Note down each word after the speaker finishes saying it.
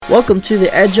Welcome to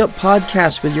the Edge Up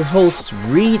Podcast with your hosts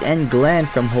Reed and Glenn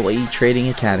from Hawaii Trading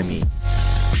Academy.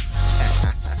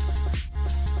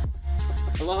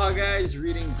 Aloha guys,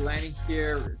 Reed and Glenn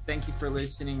here. Thank you for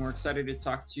listening. We're excited to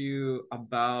talk to you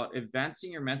about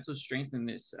advancing your mental strength in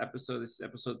this episode. This is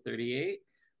episode 38.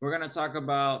 We're going to talk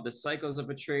about the cycles of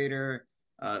a trader,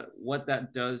 what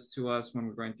that does to us when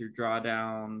we're going through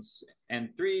drawdowns,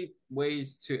 and 3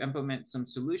 ways to implement some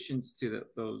solutions to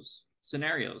those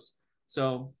scenarios.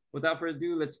 So without further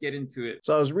ado, let's get into it.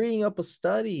 So I was reading up a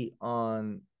study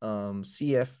on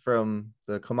CF from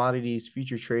the Commodities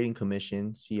Future Trading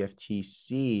Commission,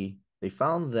 CFTC. They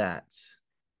found that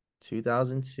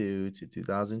 2002 to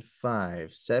 2005,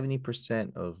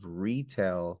 70% of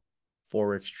retail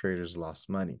Forex traders lost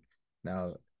money.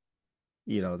 Now,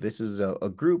 this is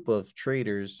a group of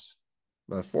traders.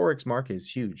 The Forex market is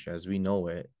huge as we know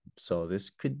it. So this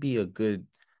could be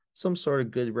some sort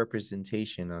of good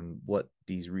representation on what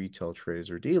these retail traders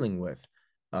are dealing with.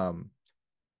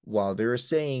 While they're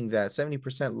saying that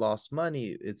 70% lost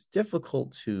money, it's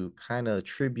difficult to kind of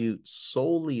attribute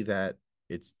solely that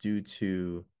it's due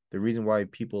to the reason why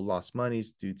people lost money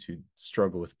is due to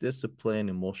struggle with discipline,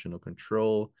 emotional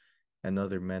control, and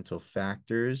other mental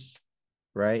factors,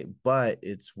 right? But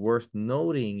it's worth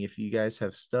noting, if you guys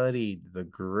have studied the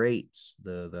greats,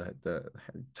 the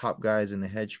top guys in the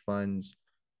hedge funds,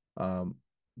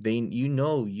 you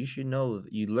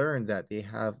learn that they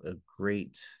have a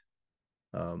great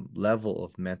level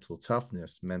of mental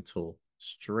toughness, mental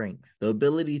strength. The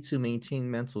ability to maintain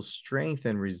mental strength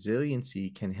and resiliency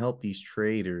can help these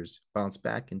traders bounce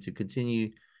back and to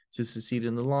continue to succeed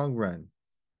in the long run.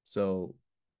 So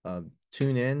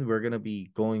tune in. We're going to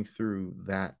be going through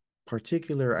that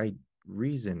particular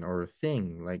reason or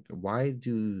thing. Like, why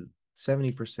do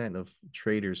 70% of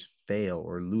traders fail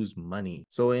or lose money?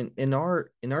 So in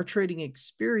our trading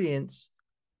experience,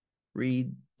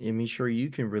 Reed, I'm sure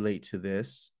you can relate to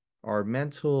this. Our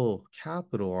mental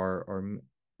capital,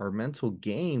 our mental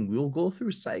game, we'll go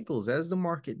through cycles as the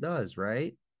market does,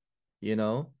 right?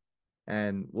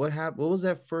 And what was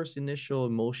that first initial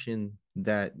emotion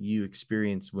that you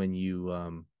experienced when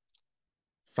you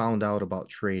found out about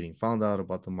trading, found out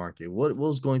about the market? What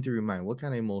was going through your mind? What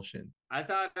kind of emotion? I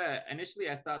thought initially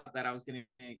that I was going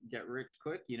to get rich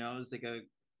quick. It was like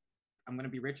I'm going to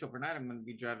be rich overnight. I'm going to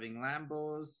be driving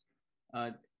Lambos.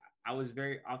 I was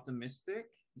very optimistic,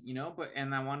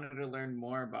 and I wanted to learn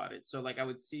more about it. So like I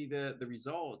would see the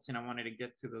results and I wanted to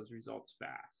get to those results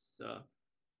fast. So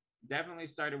definitely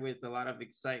started with a lot of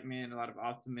excitement, a lot of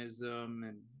optimism,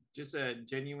 and just a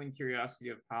genuine curiosity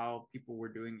of how people were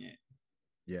doing it.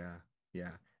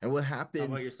 Yeah. And what happened?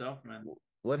 How about yourself, man?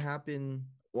 What happened?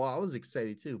 Well, I was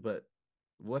excited too, but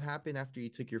what happened after you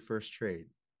took your first trade?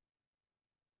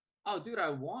 Oh, dude, I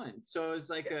won. So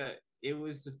it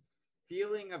was a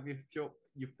feeling of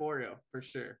euphoria for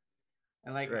sure.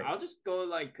 And like, Right. I'll just go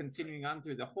like continuing on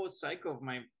through the whole cycle of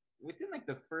within like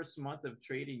the first month of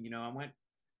trading, I went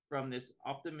from this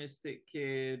optimistic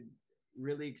kid,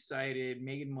 really excited,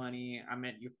 making money. I'm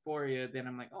at euphoria. Then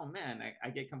I'm like, oh man, I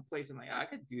get complacent. I'm like, I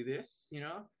could do this,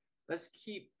 let's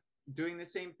keep doing the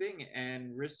same thing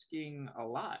and risking a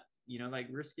lot, like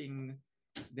risking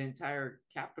the entire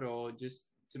capital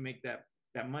just to make that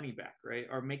money back, right?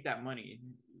 Or make that money.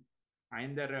 I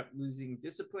ended up losing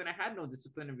discipline. I had no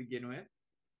discipline to begin with,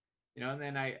 and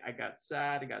then I got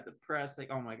sad, I got depressed, like,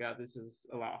 oh my God, this is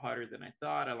a lot harder than I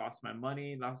thought. I lost my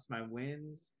money, lost my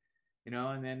wins,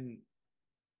 and then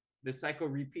the cycle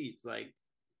repeats. Like,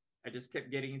 I just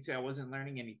kept getting into it. I wasn't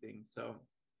learning anything. So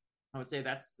I would say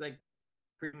that's like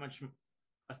pretty much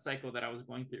a cycle that I was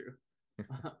going through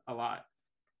a lot.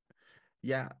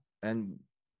 Yeah. And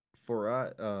for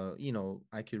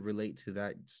I could relate to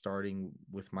that, starting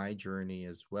with my journey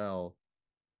as well.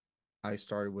 I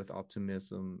started with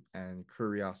optimism and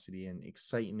curiosity and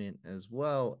excitement as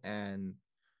well. And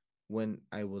when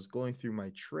I was going through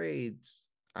my trades,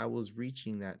 I was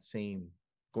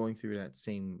going through that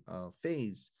same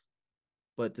phase.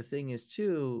 But the thing is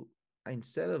too,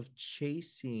 instead of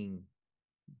chasing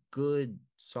good,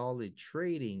 solid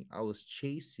trading, I was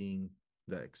chasing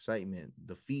the excitement,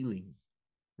 the feeling,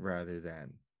 rather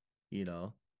than,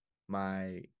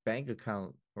 my bank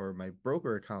account or my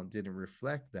broker account didn't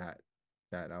reflect that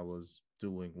I was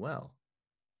doing well.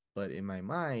 But in my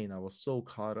mind, I was so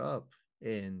caught up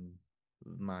in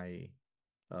my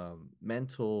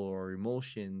mental or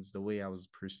emotions, the way I was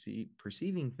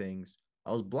perceiving things.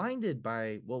 I was blinded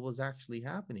by what was actually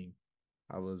happening.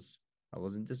 I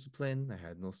wasn't disciplined. I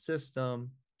had no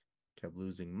system, kept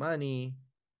losing money,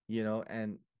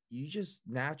 and you just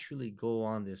naturally go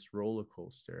on this roller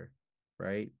coaster,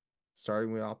 right?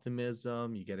 Starting with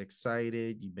optimism, you get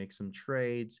excited, you make some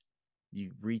trades,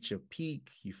 you reach a peak,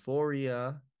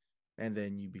 euphoria, and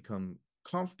then you become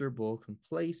comfortable,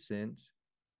 complacent.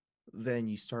 Then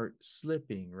you start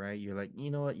slipping, right? You're like,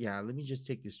 you know what? Yeah, let me just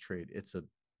take this trade. It's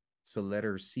a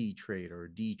letter C trade or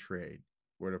a D trade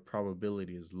where the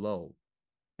probability is low.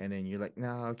 And then you're like,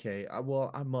 nah, okay,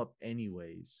 well, I'm up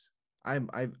anyways. I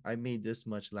made this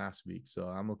much last week, so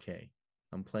I'm okay.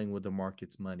 I'm playing with the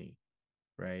market's money,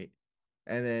 right?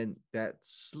 And then that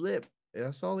slip,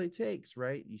 that's all it takes,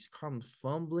 right? You come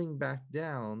fumbling back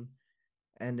down,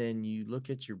 and then you look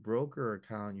at your broker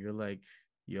account, you're like,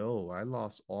 yo, I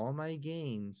lost all my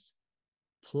gains,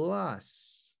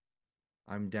 plus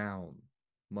I'm down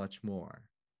much more.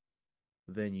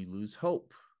 Then you lose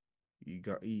hope.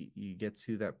 You get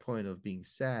to that point of being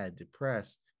sad,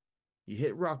 depressed. You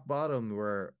hit rock bottom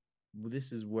where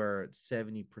this is where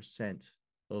 70%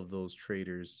 of those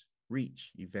traders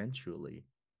reach eventually,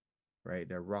 right?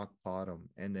 That rock bottom.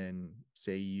 And then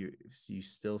say you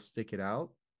still stick it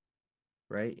out,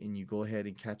 right? And you go ahead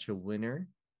and catch a winner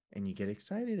and you get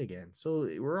excited again. So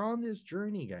we're on this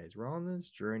journey, guys. We're on this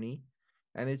journey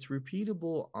and it's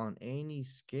repeatable on any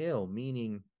scale,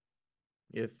 meaning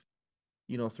if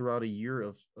throughout a year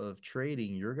of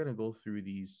trading, you're going to go through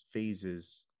these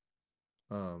phases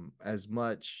as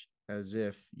much as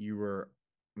if you were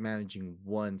managing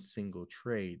one single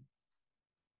trade.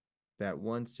 That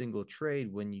one single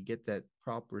trade, when you get that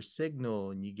proper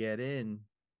signal and you get in,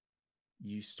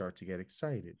 you start to get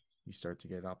excited. You start to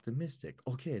get optimistic.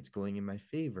 Okay, it's going in my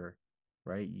favor,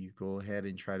 right? You go ahead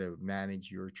and try to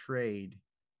manage your trade,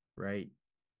 right?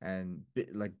 And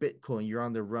like Bitcoin, you're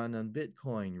on the run on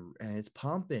Bitcoin and it's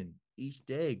pumping each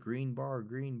day, green bar,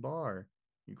 green bar.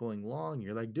 You're going long.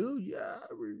 You're like, dude, yeah.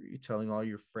 You're telling all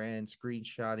your friends,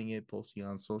 screenshotting it, posting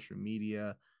on social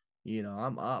media.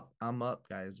 I'm up,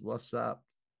 guys. What's up?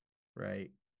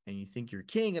 Right? And you think you're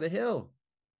king of the hill.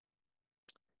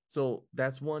 So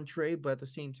that's one trade, but at the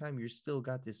same time, you're still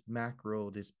got this macro,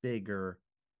 this bigger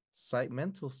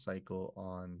mental cycle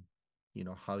on,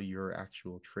 how your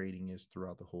actual trading is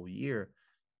throughout the whole year,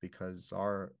 because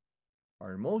our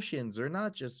emotions are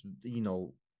not just,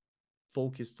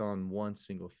 focused on one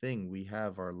single thing. We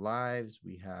have our lives,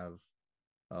 we have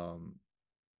um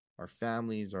our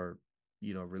families, our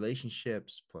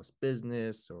relationships plus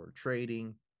business or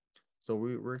trading. So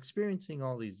we're experiencing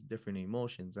all these different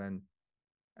emotions, and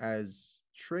as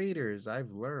traders,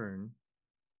 I've learned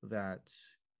that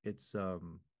it's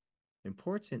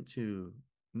important to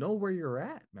know where you're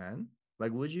at, man.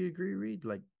 Like, would you agree, Reed?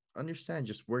 Like, understand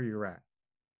just where you're at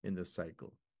in the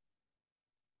cycle.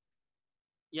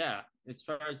 Yeah, as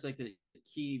far as like the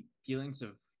key feelings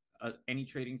of any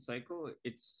trading cycle,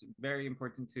 it's very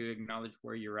important to acknowledge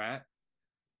where you're at,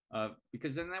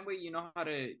 because then that way you know how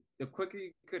to. The quicker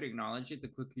you could acknowledge it, the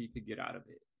quicker you could get out of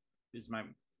it. Is my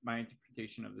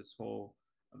interpretation of this whole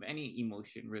of any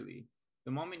emotion really.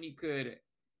 The moment you could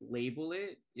label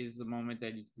it is the moment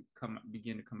that you come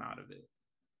begin to come out of it.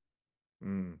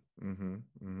 Mm-hmm.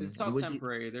 It's Mm-hmm. all And would you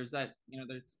temporary. There's that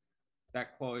there's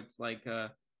that quote. It's like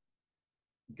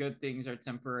good things are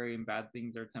temporary and bad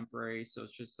things are temporary. So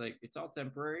it's just like it's all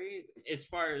temporary. As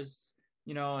far as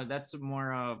that's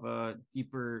more of a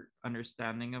deeper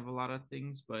understanding of a lot of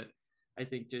things. But I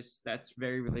think just that's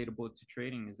very relatable to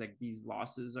trading. Is like these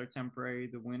losses are temporary,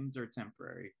 the wins are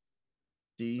temporary.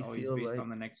 do It's you always feel based like on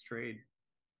the next trade.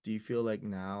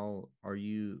 now are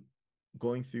you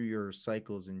going through your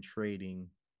cycles in trading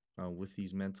with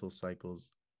these mental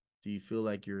cycles? Do you feel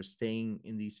like you're staying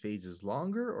in these phases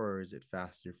longer, or is it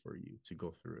faster for you to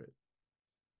go through it?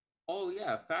 Oh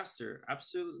yeah, faster,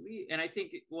 absolutely. And I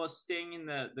think staying in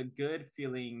the good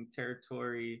feeling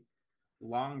territory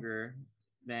longer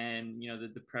than the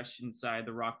depression side,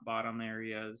 the rock bottom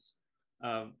areas,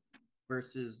 uh,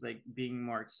 versus like being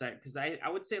more excited. Because I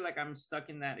would say like I'm stuck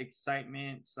in that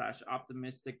excitement slash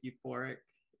optimistic euphoric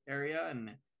area,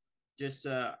 and just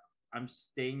I'm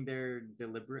staying there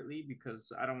deliberately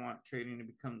because I don't want trading to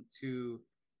become too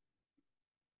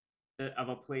of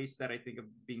a place that I think of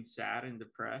being sad and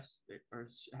depressed or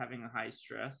having a high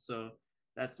stress. So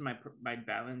that's my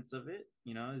balance of it.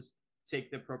 Is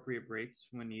take the appropriate breaks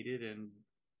when needed and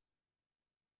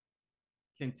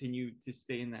continue to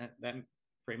stay in that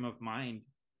frame of mind.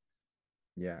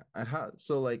 Yeah. And how,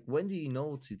 so like, when do you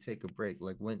know to take a break?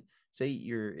 Like, when, say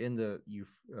you're in the you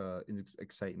in this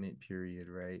excitement period,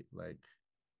 right? Like,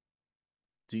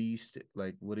 do you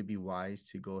like, would it be wise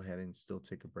to go ahead and still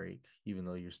take a break even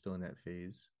though you're still in that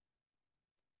phase?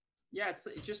 Yeah, it's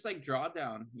just like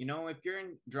drawdown. If you're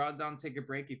in drawdown, take a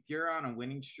break. If you're on a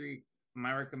winning streak,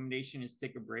 my recommendation is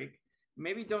take a break.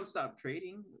 maybe don't stop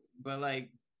trading, but like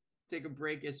take a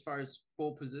break as far as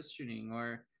full positioning,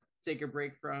 or take a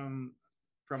break from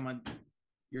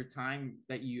your time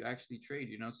that you actually trade.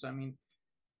 So I mean,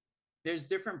 there's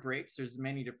different breaks. There's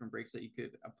many different breaks that you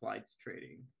could apply to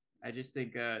trading. I just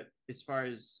think as far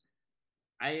as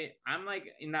I'm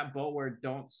like in that boat where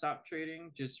don't stop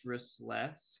trading, just risk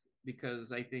less,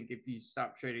 because I think if you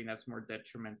stop trading, that's more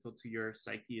detrimental to your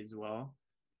psyche as well.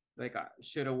 Like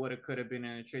shoulda, woulda, coulda been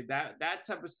in a trade. That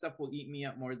type of stuff will eat me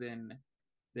up more than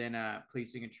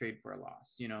placing a trade for a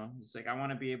loss. It's like I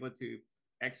want to be able to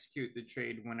execute the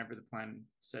trade whenever the plan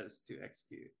says to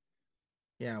execute.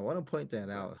 Yeah, I want to point that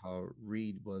But out how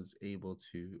Reed was able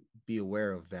to be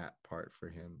aware of that part for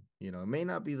him. It may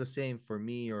not be the same for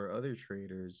me or other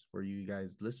traders, for you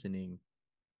guys listening,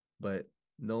 but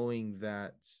knowing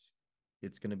that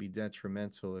it's going to be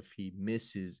detrimental if he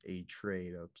misses a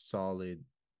trade, a solid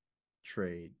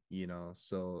trade.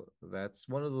 So that's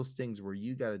one of those things where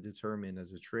you got to determine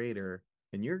as a trader,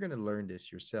 and you're going to learn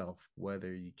this yourself,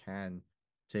 whether you can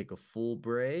take a full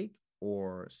break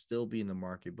or still be in the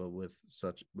market, but with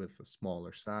a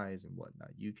smaller size and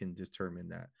whatnot. You can determine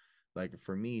that. Like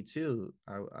for me too,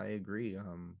 I agree.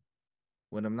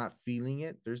 When I'm not feeling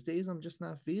it, there's days I'm just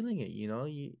not feeling it.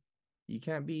 You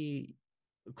can't be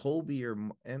Kobe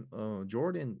or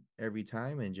Jordan every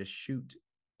time and just shoot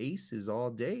aces all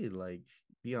day, like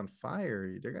be on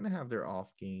fire. They're gonna have their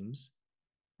off games,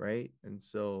 right? And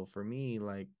so for me,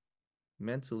 like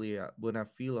mentally, when I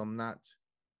feel I'm not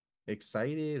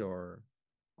excited or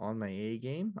on my A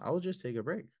game, I will just take a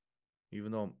break,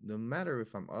 even though no matter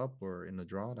if I'm up or in a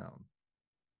drawdown,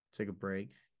 take a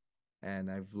break. And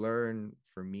I've learned,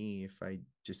 for me, if I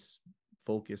just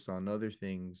focus on other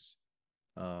things,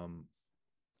 um,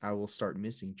 I will start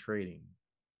missing trading.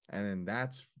 And then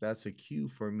that's a cue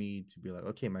for me to be like,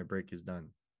 okay, my break is done.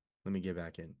 Let me get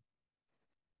back in,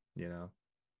 you know?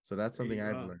 So that's there something you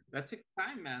I've go. learned. That takes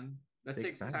time, man. That It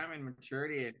takes takes time. time and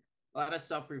maturity, and a lot of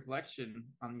self-reflection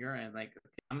on your end. Like,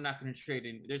 okay, I'm not going to trade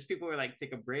in. There's people who are like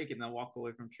take a break and they'll walk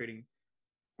away from trading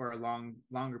for a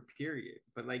longer period.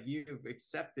 But like you've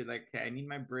accepted, like, okay, I need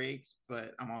my breaks,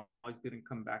 but I'm always going to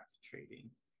come back to trading.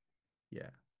 Yeah.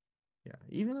 Yeah.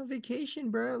 Even on vacation,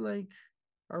 bro, like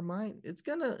our mind, it's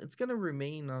gonna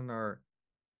remain on our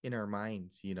in our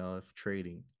minds, if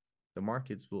trading. The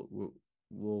markets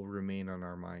will remain on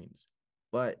our minds.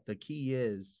 But the key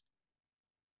is,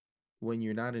 when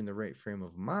you're not in the right frame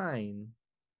of mind,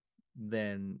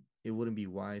 then it wouldn't be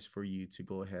wise for you to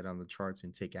go ahead on the charts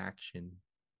and take action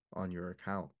on your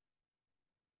account,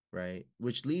 right?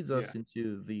 Which leads Yeah. us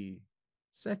into the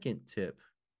second tip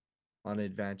on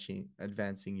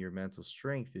advancing your mental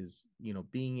strength is,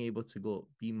 being able to go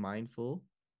be mindful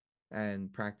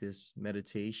and practice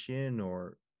meditation,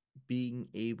 or being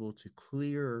able to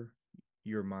clear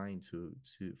your mind to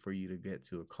for you to get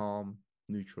to a calm,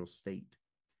 neutral state,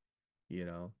 you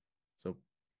know. So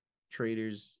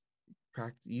traders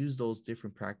practice use those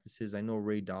different practices. I know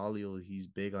Ray Dalio, he's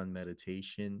big on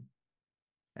meditation,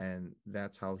 and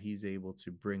that's how he's able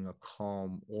to bring a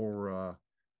calm aura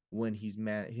when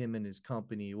him and his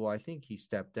company. Well, I think he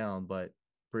stepped down, but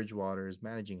Bridgewater is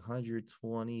managing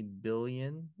 120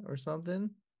 billion or something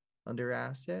under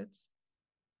assets.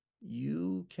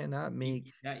 You cannot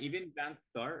make Yeah, even Van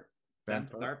Van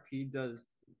Tharp. Tharp, he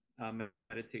does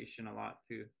meditation a lot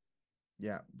too.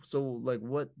 Yeah. So like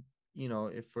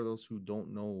if for those who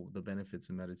don't know the benefits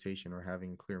of meditation or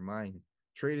having a clear mind,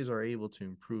 traders are able to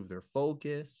improve their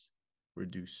focus,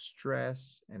 reduce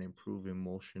stress, and improve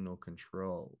emotional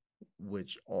control,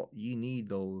 which you need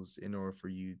those in order for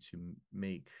you to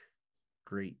make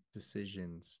great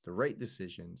decisions, the right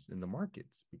decisions in the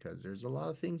markets, because there's a lot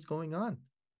of things going on.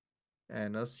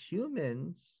 And us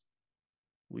humans,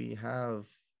 we have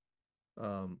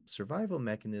survival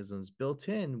mechanisms built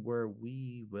in where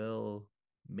we will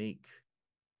make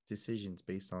decisions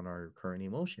based on our current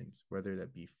emotions, whether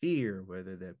that be fear,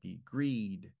 whether that be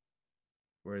greed,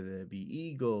 whether that be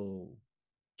ego,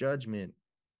 judgment.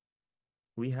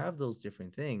 We have those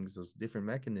different things, those different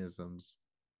mechanisms.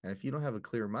 And if you don't have a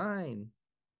clear mind,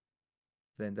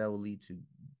 then that will lead to,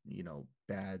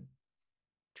 bad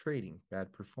trading,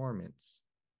 bad performance.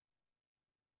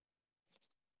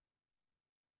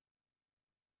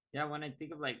 Yeah, when I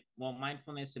think of like, well,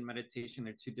 mindfulness and meditation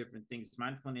are two different things.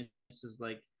 Mindfulness is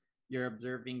like you're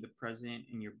observing the present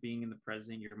and you're being in the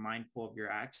present. You're mindful of your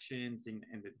actions and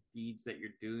the deeds that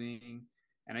you're doing.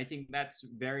 And I think that's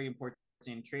very important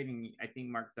in trading. I think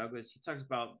Mark Douglas, he talks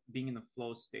about being in the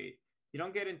flow state. You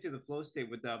don't get into the flow state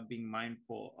without being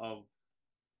mindful of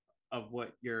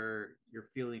what you're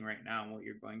feeling right now and what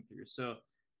you're going through. So,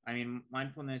 I mean,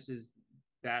 mindfulness is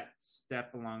that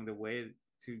step along the way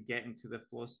to get into the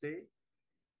flow state.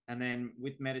 And then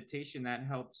with meditation, that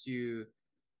helps you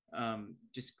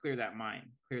just clear that mind,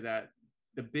 clear that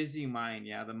the busy mind,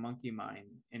 yeah, the monkey mind,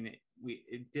 and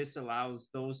it disallows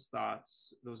those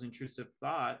thoughts, those intrusive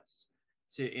thoughts,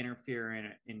 to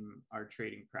interfere in our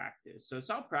trading practice. So it's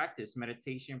all practice,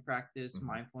 meditation practice, Mm-hmm.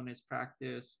 mindfulness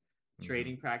practice, Mm-hmm.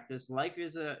 trading practice. Life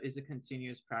is a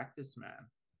continuous practice, man.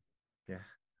 Yeah,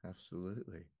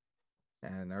 absolutely.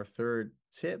 And our third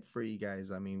tip for you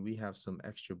guys, I mean, we have some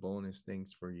extra bonus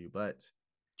things for you, but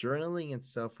journaling and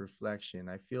self reflection,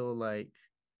 I feel like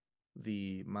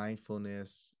the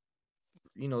mindfulness,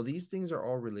 these things are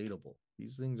all relatable.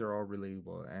 These things are all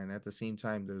relatable. And at the same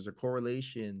time, there's a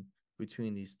correlation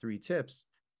between these three tips.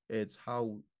 It's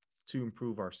how to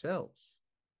improve ourselves.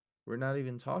 We're not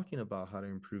even talking about how to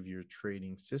improve your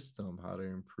trading system, how to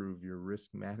improve your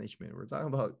risk management. We're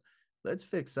talking about let's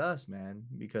fix us, man,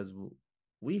 because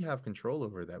we have control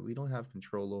over that. We don't have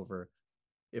control over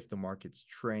if the market's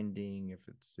trending, if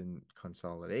it's in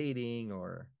consolidating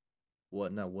or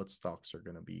whatnot, what stocks are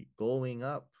going to be going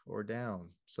up or down.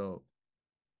 So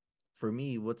for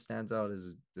me, what stands out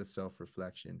is the self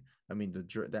reflection. I mean,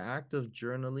 the act of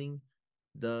journaling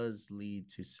does lead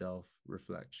to self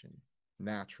reflection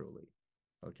naturally.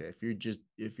 Okay, if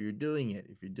you're doing it,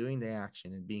 if you're doing the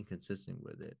action and being consistent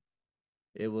with it,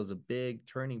 it was a big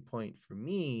turning point for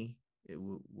me.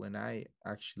 When I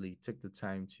actually took the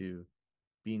time to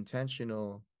be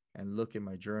intentional and look at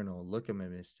my journal, look at my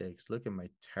mistakes, look at my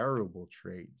terrible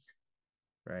trades,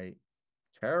 right?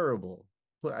 Terrible.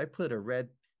 But I put a red,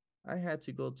 I had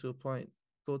to go to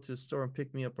the store and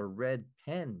pick me up a red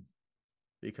pen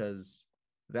because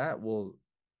that will,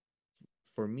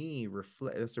 for me,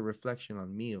 reflect, it's a reflection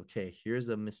on me. Okay, here's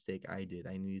a mistake I did.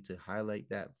 I need to highlight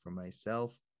that for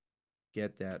myself,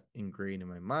 get that ingrained in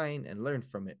my mind and learn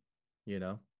from it, you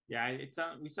know? Yeah,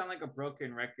 we sound like a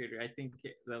broken record. I think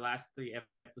the last three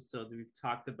episodes we've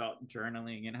talked about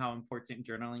journaling and how important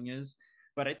journaling is,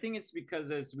 but I think it's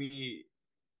because as we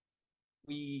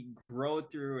grow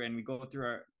through and we go through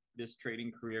our this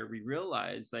trading career, we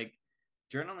realize like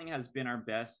journaling has been our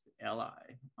best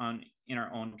ally on in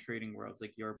our own trading worlds,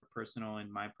 like your personal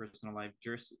and my personal life,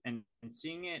 just and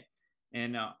seeing it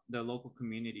in the local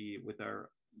community with our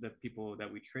the people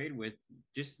that we trade with,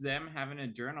 just them having a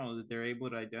journal that they're able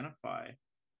to identify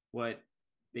what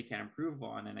they can improve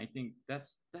on. And I think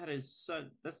that's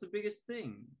the biggest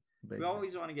thing. We Big, big.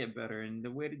 always want to get better, and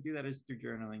the way to do that is through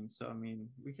journaling. So I mean,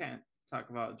 we can't talk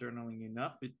about journaling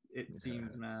enough, it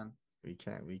seems, man. We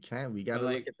can't. We got But to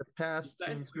look like at the past to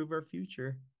besides, improve our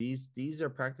future. These are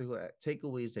practical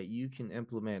takeaways that you can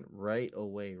implement right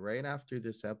away, right after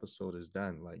this episode is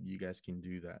done. Like you guys can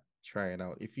do that. Try it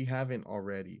out if you haven't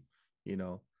already. You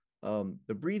know,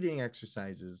 the breathing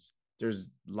exercises.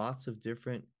 There's lots of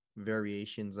different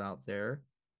variations out there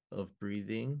of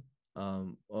breathing.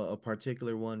 A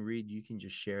particular one, Reed, you can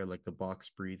just share like the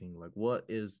box breathing. Like, what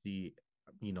is the,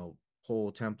 you know,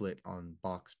 whole template on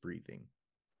box breathing?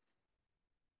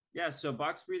 yeah, so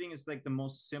box breathing is like the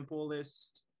most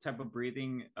simplest type of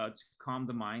breathing to calm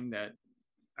the mind that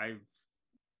I've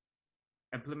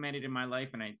implemented in my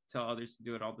life, and I tell others to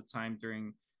do it all the time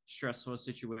during stressful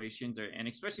situations, and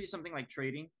especially something like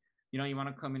trading. You know, you want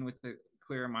to come in with a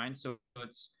clearer mind. So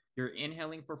it's you're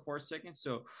inhaling for 4 seconds.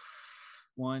 So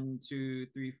 1, 2,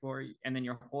 3, 4, and then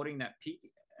you're holding that peak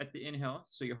at the inhale.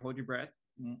 So you hold your breath.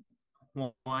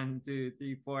 1, 2,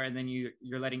 3, 4, and then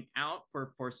you're letting out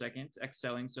for 4 seconds,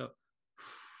 exhaling. So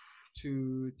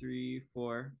 2, 3,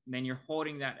 4. And then you're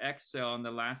holding that exhale on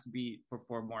the last beat for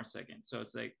 4 more seconds. So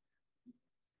it's like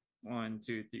 1,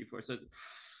 2, 3, 4. So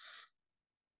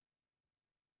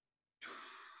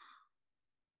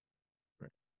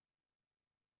Right.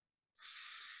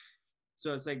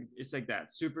 it's like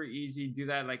that. Super easy. Do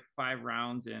that like 5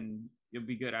 rounds and you'll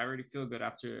be good. I already feel good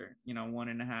after,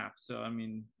 1.5. So I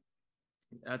mean,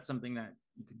 that's something that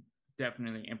you could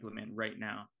definitely implement right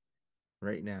now.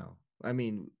 Right now. I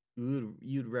mean,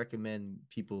 you'd recommend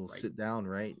people Right. sit down,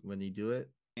 right, when they do it?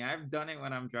 Yeah, I've done it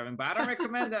when I'm driving, but I don't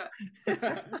recommend that.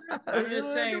 I I'm just really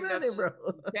saying recommend it, that's bro.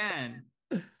 you can.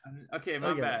 Okay, my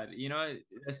Okay. bad.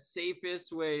 The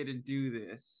safest way to do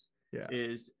this Yeah.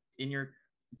 is in your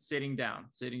sitting down,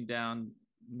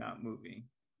 not moving.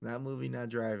 Not moving, not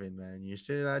driving, man. You're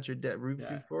sitting at your room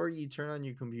Yeah. before you turn on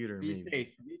your computer, Be maybe.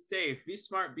 safe. Be safe. Be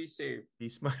smart. Be safe. Be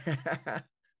smart.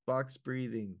 Box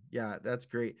breathing. Yeah, that's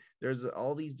great. There's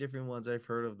all these different ones I've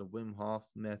heard of, the Wim Hof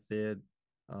method.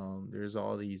 There's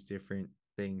all these different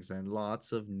things and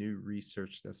lots of new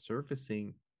research that's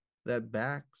surfacing that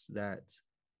backs that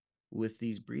with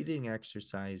these breathing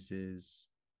exercises,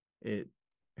 it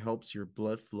helps your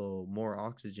blood flow more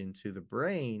oxygen to the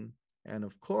brain. And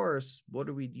of course, what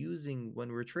are we using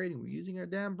when we're trading? We're using our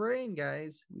damn brain,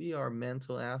 guys. We are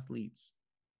mental athletes.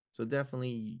 So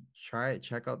definitely try it.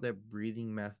 Check out that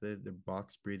breathing method, the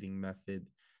box breathing method.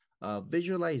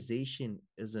 Visualization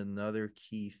is another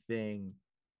key thing,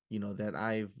 that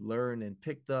I've learned and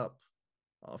picked up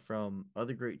from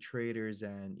other great traders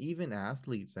and even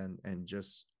athletes and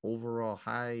just overall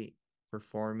high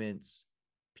performance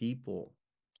people.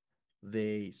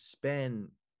 They spend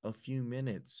a few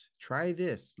minutes. Try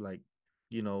this, like,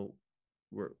 you know,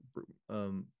 we're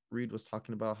Reed was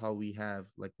talking about how we have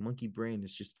like monkey brain.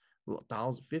 It's just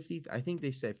 1,050. I think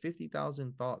they said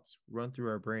 50,000 thoughts run through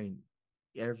our brain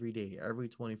every day, every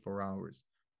 24 hours.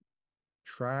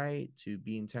 Try to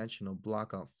be intentional,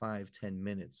 block out 5-10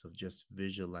 minutes of just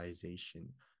visualization.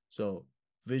 So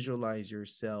visualize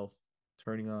yourself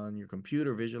turning on your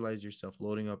computer, visualize yourself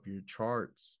loading up your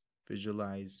charts,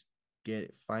 visualize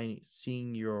finding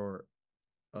seeing your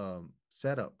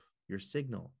setup, your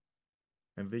signal,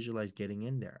 and visualize getting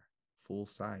in there full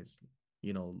size.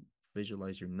 you know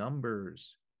Visualize your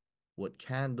numbers, what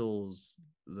candles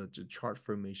the chart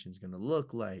formation is going to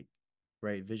look like,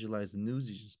 right? Visualize the news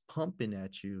is just pumping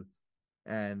at you,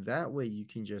 and that way you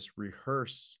can just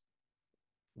rehearse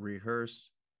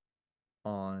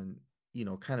on,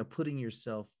 kind of putting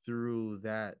yourself through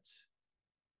that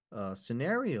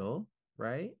scenario,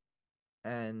 right?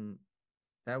 And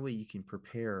that way you can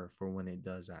prepare for when it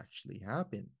does actually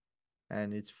happen.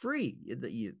 And it's free. It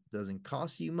doesn't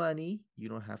cost you money. You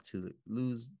don't have to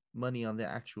lose money on the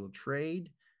actual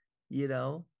trade. You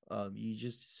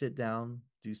just sit down,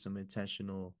 do some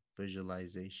intentional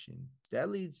visualization. That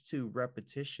leads to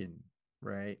repetition,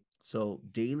 right? So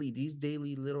these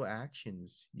daily little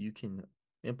actions you can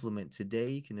implement today,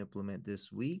 you can implement this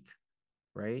week,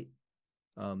 right?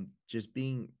 Just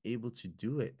being able to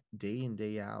do it day in,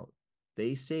 day out.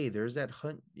 They say there's that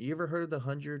you ever heard of the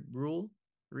 100 rule,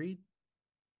 Reed?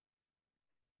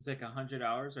 It's like 100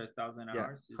 hours or 1,000 Yeah,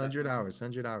 hours. Is that 100 what? hours,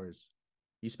 100 hours.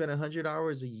 You spend 100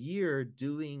 hours a year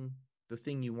doing the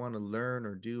thing you want to learn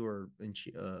or do or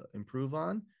improve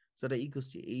on. So that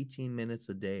equals to 18 minutes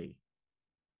a day.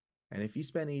 And if you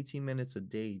spend 18 minutes a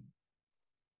day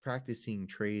practicing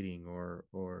trading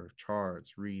or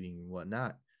charts, reading, and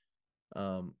whatnot,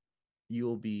 um,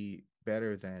 you'll be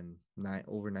better than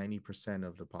over 90%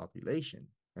 of the population.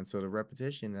 And so the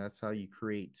repetition, that's how you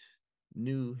create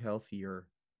new, healthier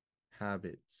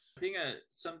habits. I think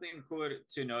something cool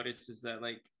to notice is that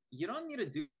like you don't need to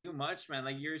do much, man.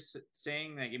 Like you're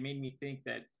saying, like it made me think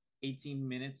that 18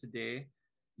 minutes a day,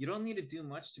 you don't need to do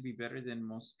much to be better than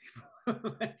most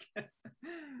people. Like,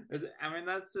 I mean,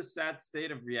 that's the sad state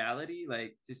of reality.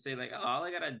 Like to say, like, oh, all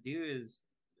I gotta do is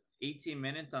 18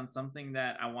 minutes on something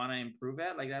that I want to improve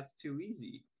at. Like that's too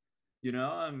easy, you know.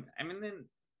 I mean, then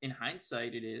in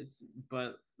hindsight, it is,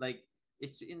 but like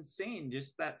it's insane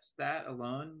just that stat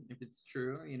alone if it's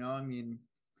true, you know. I mean,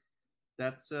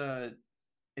 that's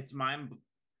it's mind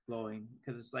blowing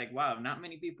because it's like wow, not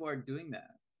many people are doing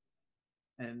that,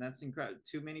 and that's incredible.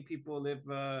 Too many people live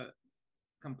a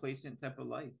complacent type of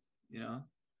life, you know.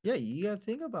 Yeah, you gotta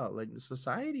think about like the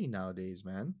society nowadays,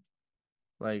 man.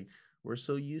 Like we're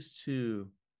so used to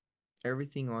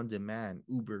everything on demand,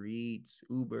 Uber Eats,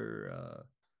 Uber,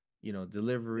 Yeah,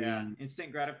 delivery.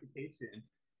 instant gratification.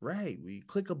 Right. We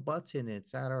click a button,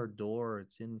 it's at our door,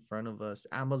 it's in front of us.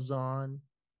 Amazon.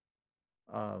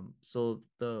 So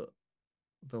the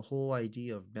whole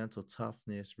idea of mental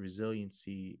toughness,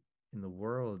 resiliency in the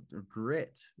world, or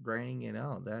grit, grinding it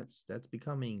out, that's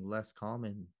becoming less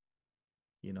common.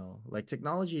 Like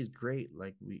technology is great.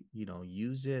 Like we,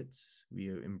 use it, we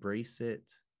embrace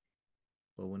it,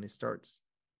 but when it starts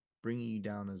bringing you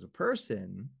down as a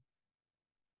person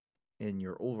and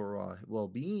your overall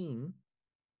well-being,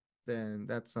 then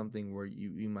that's something where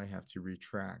you might have to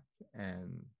retract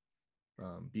and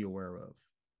be aware of.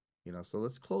 So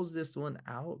let's close this one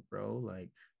out, bro. Like,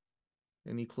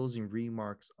 any closing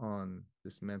remarks on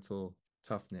this mental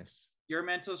toughness? Your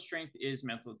mental strength is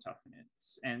mental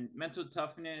toughness, and mental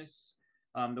toughness,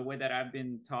 the way that I've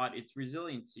been taught, it's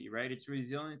resiliency, right? It's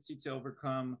resiliency to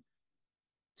overcome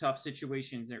tough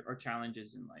situations or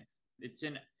challenges in life. It's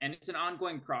an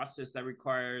ongoing process that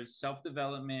requires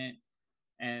self-development,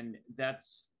 and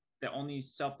that's the only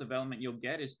self-development you'll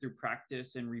get is through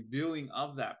practice and reviewing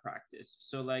of that practice.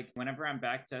 So like whenever I'm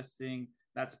back testing,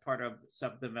 that's part of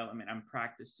self-development. I'm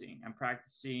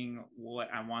practicing what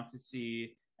I want to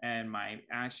see and my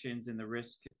actions and the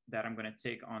risk that I'm going to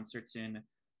take on certain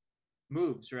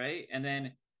moves, right? And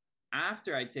then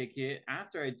after I take it,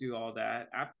 after I do all that,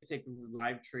 after I take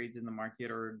live trades in the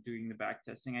market or doing the back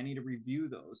testing, I need to review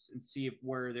those and see if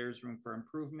where there's room for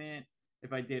improvement.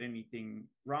 If I did anything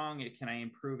wrong, can I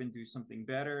improve and do something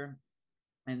better?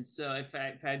 And so if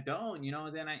I don't,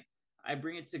 then I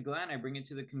bring it to Glenn, I bring it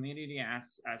to the community,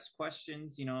 ask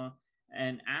questions,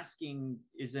 and asking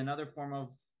is another form of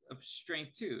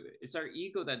strength too. It's our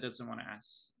ego that doesn't want to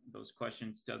ask those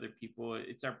questions to other people.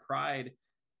 It's our pride.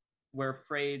 We're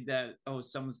afraid that, oh,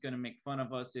 someone's going to make fun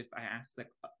of us if I ask like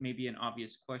maybe an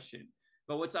obvious question.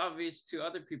 But what's obvious to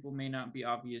other people may not be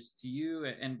obvious to you,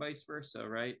 and vice versa,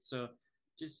 right? So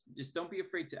just don't be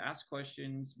afraid to ask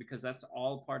questions, because that's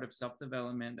all part of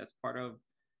self-development. That's part of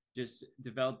just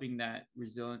developing that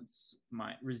resilient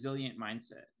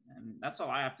mindset. And that's all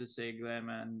I have to say, Glenn,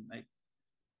 man. Like,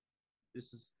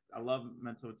 this is, I love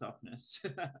mental toughness.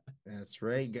 That's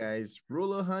right, guys.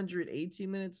 Rule 100,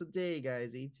 18 minutes a day,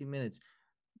 guys. 18 minutes.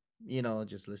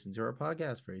 Just listen to our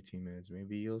podcast for 18 minutes.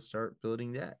 Maybe you'll start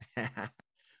building that.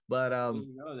 But There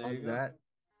you go. There on you go. that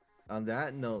on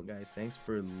that note, guys, thanks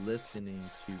for listening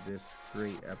to this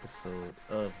great episode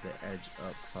of the Edge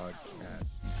Up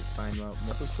podcast. You can find out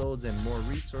more episodes and more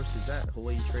resources at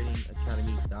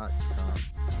HawaiiTradingAcademy.com.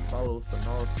 Follow us on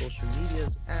all social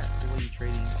medias at Hawaii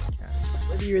Trading Academy.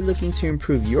 Whether you're looking to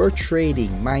improve your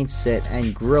trading mindset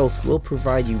and growth, we'll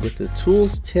provide you with the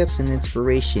tools, tips, and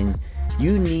inspiration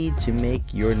you need to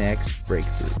make your next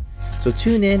breakthrough. So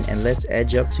tune in and let's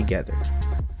edge up together.